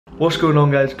What's going on,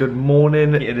 guys? Good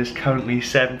morning. It is currently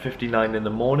 7:59 in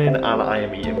the morning and I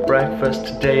am eating breakfast.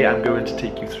 Today I'm going to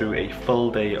take you through a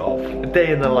full day of a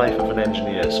day in the life of an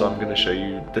engineer. So I'm going to show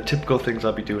you the typical things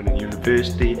I'll be doing in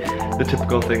university, the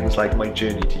typical things like my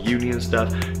journey to uni and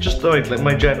stuff, just like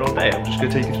my general day. I'm just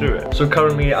going to take you through it. So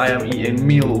currently I am eating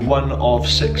meal 1 of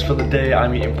 6 for the day.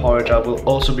 I'm eating porridge. I will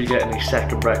also be getting a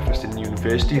second breakfast in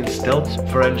university and stilts.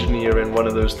 For engineering, one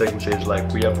of those things is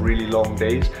like we have really long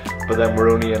days, but then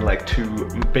we're only in like 2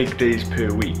 big days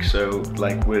per week, so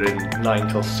like we're in 9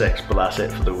 till 6, but that's it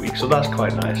for the week, so that's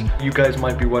quite nice. You guys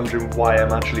might be wondering why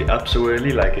I'm actually up so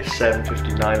early. Like, it's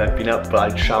 7:59, I've been up, but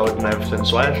I'd showered and everything,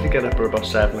 so I actually get up at about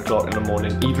 7 o'clock in the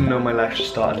morning, even though my lectures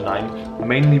start at 9,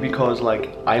 mainly because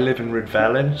like I live in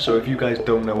Hywel, so if you guys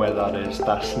don't know where that is,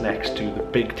 that's next to the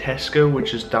big Tesco,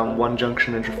 which is down one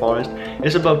junction in Treforest.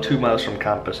 It's about 2 miles from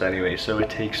campus anyway, so it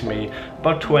takes me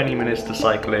about 20 minutes to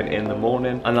cycle in the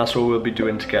morning, and that's what we'll be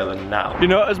doing together now. You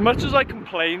know, as much as I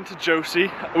complain to Josie,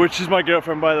 which is my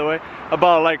girlfriend by the way,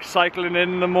 about like cycling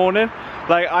in the morning,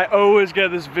 like I always get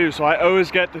this view, so I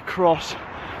always get to cross,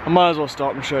 I might as well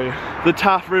stop and show you, the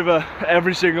Taff River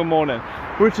every single morning,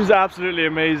 which is absolutely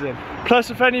amazing. Plus,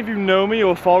 if any of you know me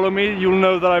or follow me, you'll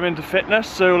know that I'm into fitness,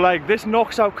 so like this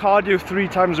knocks out cardio 3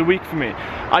 times a week for me.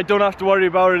 I don't have to worry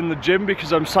about it in the gym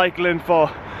because I'm cycling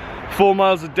for 4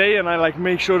 miles a day and I like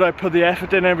make sure that I put the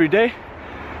effort in every day.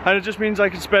 And it just means I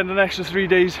can spend an extra 3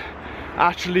 days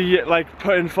actually like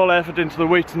putting full effort into the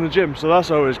weights in the gym, so that's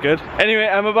always good. Anyway,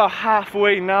 I'm about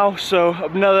halfway now, so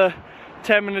another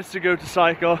 10 minutes to go to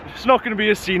cycle. It's not going to be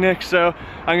as scenic, so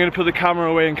I'm going to put the camera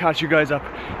away and catch you guys up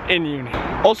in uni.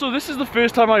 Also, this is the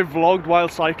first time I've vlogged while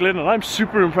cycling and I'm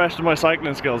super impressed with my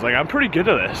cycling skills. Like, I'm pretty good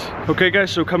at this. Okay guys,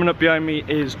 so coming up behind me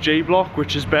is J Block,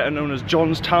 which is better known as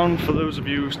Johnstown for those of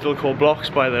you who still call blocks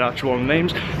by their actual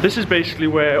names. This is basically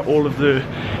where all of the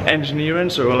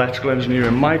engineering, so electrical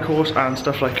engineering, my course, and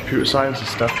stuff like computer science and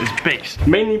stuff is based.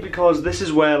 Mainly because this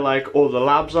is where like all the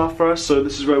labs are for us, so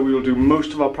this is where we will do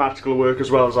most of our practical work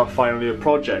as well as our final year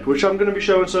project, which I'm going to be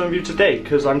showing some of you today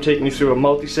because I'm taking you through a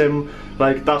multi-sim.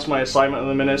 Like, that's my assignment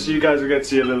in a minute, so you guys will get to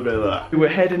see a little bit of that. We're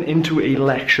heading into a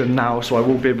lecture now, so I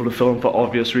won't be able to film for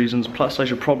obvious reasons, plus I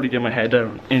should probably get my head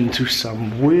down into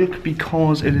some work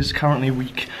because it is currently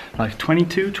week like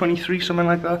 22, 23, something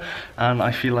like that, and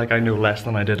I feel like I know less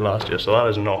than I did last year, so that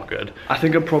is not good. I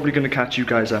think I'm probably going to catch you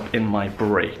guys up in my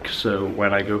break, so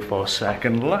when I go for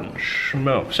second lunch,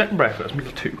 no, second breakfast,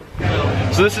 meal 2.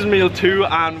 So this is meal 2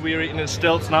 and we're eating in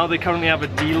stilts now. They currently have a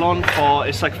deal on for,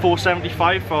 it's like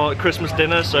 $4.75 for Christmas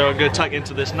dinner, so I'm going to tuck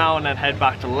into this now and then head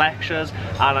back to lectures,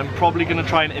 and I'm probably going to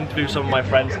try and interview some of my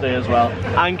friends today as well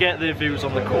and get their views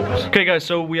on the course. Okay guys,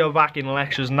 so we are back in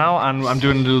lectures now and I'm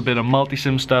doing a little bit of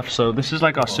multi-sim stuff. So this is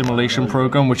like our simulation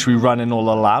program which we run in all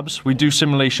the labs. We do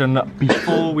simulation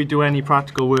before we do any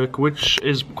practical work, which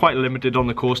is quite limited on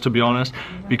the course, to be honest,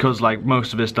 because like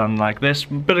most of it's done like this,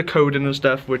 bit of coding and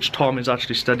stuff, which Tom is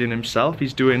actually studying himself.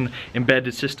 He's doing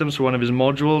embedded systems for one of his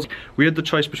modules. We had the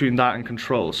choice between that and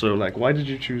control, so like, why did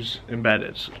you choose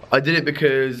embedded? I did it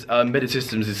because embedded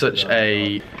systems is such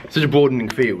a broadening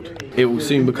field. It will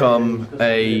soon become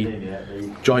a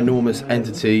ginormous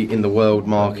entity in the world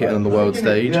market and on the world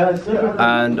stage,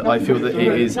 and I feel that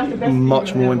it is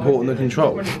much more important than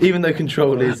control, even though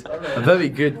control is a very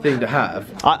good thing to have.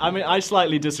 I mean, I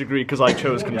slightly disagree because I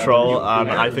chose control and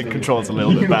I think control is a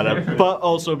little bit better, but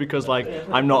also because like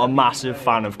I'm not a massive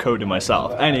fan of coding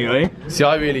myself. Anyway, see,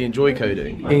 I really enjoy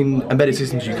coding. In embedded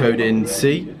systems you code in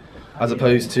C as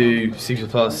opposed to C++,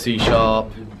 C#,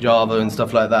 Java and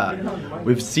stuff like that.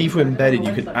 With C for embedded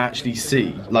you can actually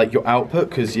see like your output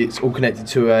because it's all connected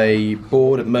to a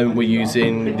board. At the moment we're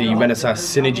using the Renesas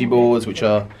Synergy boards, which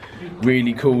are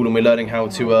really cool, and we're learning how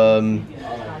to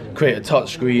create a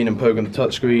touchscreen and program the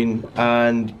touchscreen.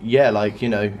 And yeah, like, you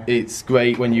know, it's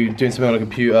great when you're doing something on a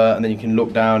computer and then you can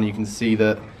look down and you can see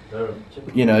that,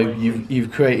 you know,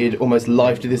 you've created almost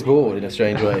life to this board in a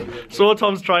strange way. So what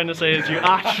Tom's trying to say is you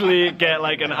actually get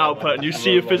like an output and you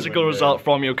see a physical result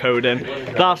from your coding.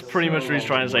 That's pretty much what he's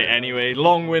trying to say anyway.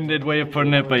 Long-winded way of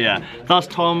putting it, but yeah. That's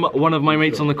Tom, one of my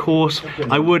mates on the course.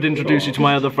 I would introduce you to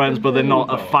my other friends, but they're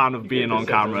not a fan of being on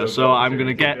camera. So I'm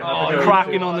gonna get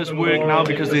cracking on this work now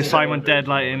because the assignment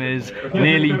deadline is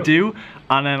nearly due.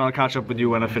 And then I'll catch up with you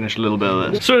when I finish a little bit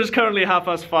of this. So it's currently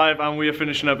 5:30 and we are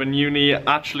finishing up in uni.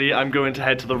 Actually, I'm going to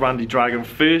head to the Randy Dragon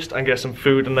first and get some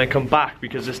food and then come back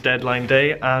because it's deadline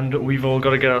day and we've all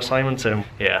got to get our assignments in.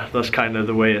 Yeah, that's kind of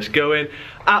the way it's going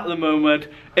at the moment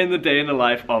in the day in the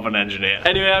life of an engineer.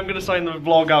 Anyway, I'm going to sign the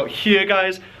vlog out here,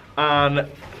 guys, and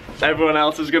everyone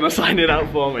else is going to sign it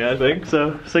out for me, I think.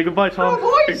 So say goodbye, Tom.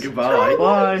 Goodbye.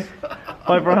 Bye.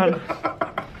 Bye, Bran.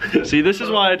 See, this is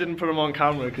why I didn't put them on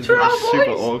camera, because it was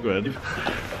super awkward.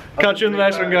 Catch you in the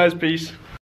next one, guys. Peace.